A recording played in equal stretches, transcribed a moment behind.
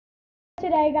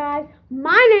Today, guys,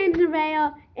 my name's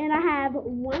Nevaeh, and I have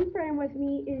one friend with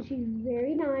me, and she's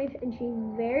very nice, and she's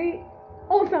very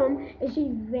awesome, and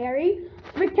she's very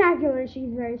spectacular.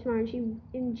 She's very smart,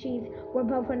 we're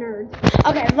both a nerds.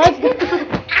 Okay, let's go.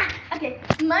 Okay,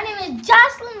 my name is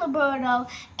Jocelyn Roberto,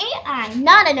 and I'm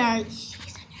not a nerd. She's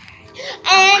a nerd.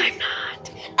 And I'm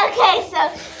not. okay, so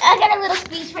I got a little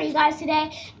speech for you guys today,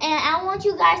 and I want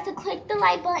you guys to click the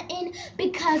like button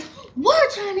because we're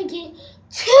trying to get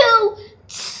 2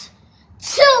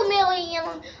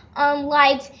 million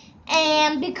likes,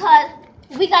 and because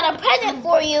we got a present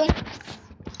for you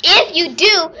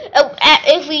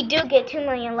if we do get 2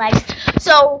 million likes.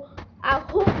 So I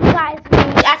hope you guys,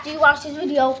 after you watch this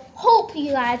video, hope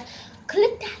you guys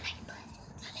click that like button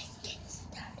so let's get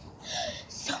started.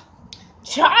 So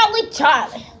Charlie,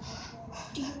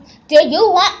 do you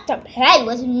want to play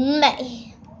with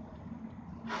me?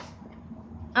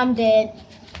 I'm dead.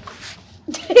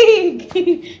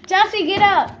 Jesse, get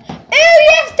up. Ew,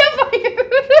 you have stuff on your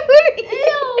booty.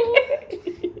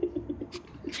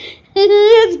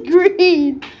 It's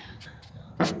green.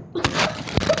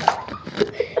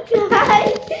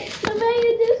 Guys, the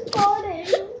man just farted.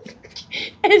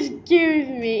 Excuse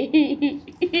me.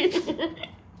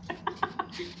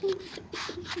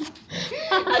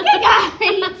 Okay, guys,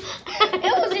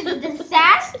 it was just a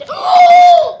disaster.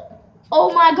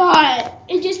 Oh my god,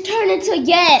 it just turned into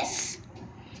yes.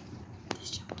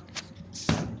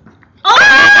 Oh,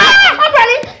 I'm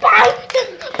running. Bye.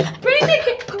 Bring the I'm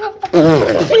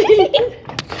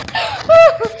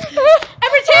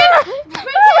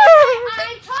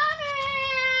coming.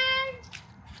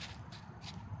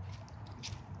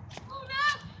 Oh no!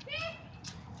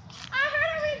 I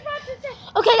heard what he was about to say.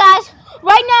 Okay, guys,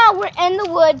 right now we're in the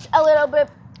woods a little bit.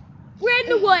 We're in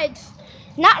the woods.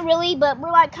 Not really, but we're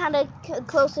like kind of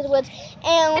close to the woods.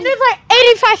 And there's like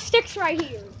 85 sticks right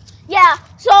here. Yeah,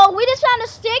 so we just found a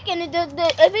stick, and if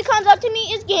it comes up to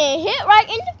me, it's getting hit right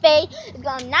in the face. It's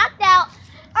gonna knocked out.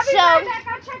 I'll be right back.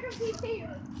 I'll check if he's here.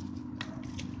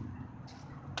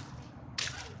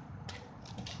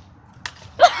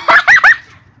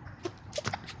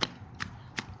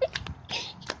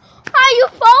 How you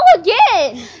fall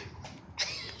again?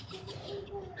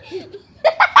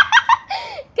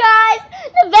 Guys,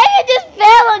 the baby just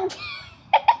fell again.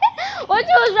 Once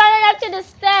he was running up to the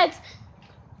steps.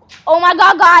 Oh my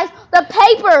god, guys, the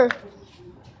paper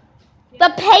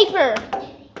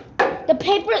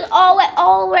is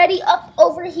already up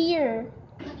over here.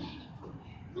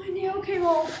 My nail came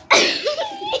off. You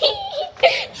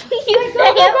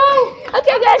Go, go, go.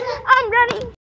 Okay, guys, I'm running.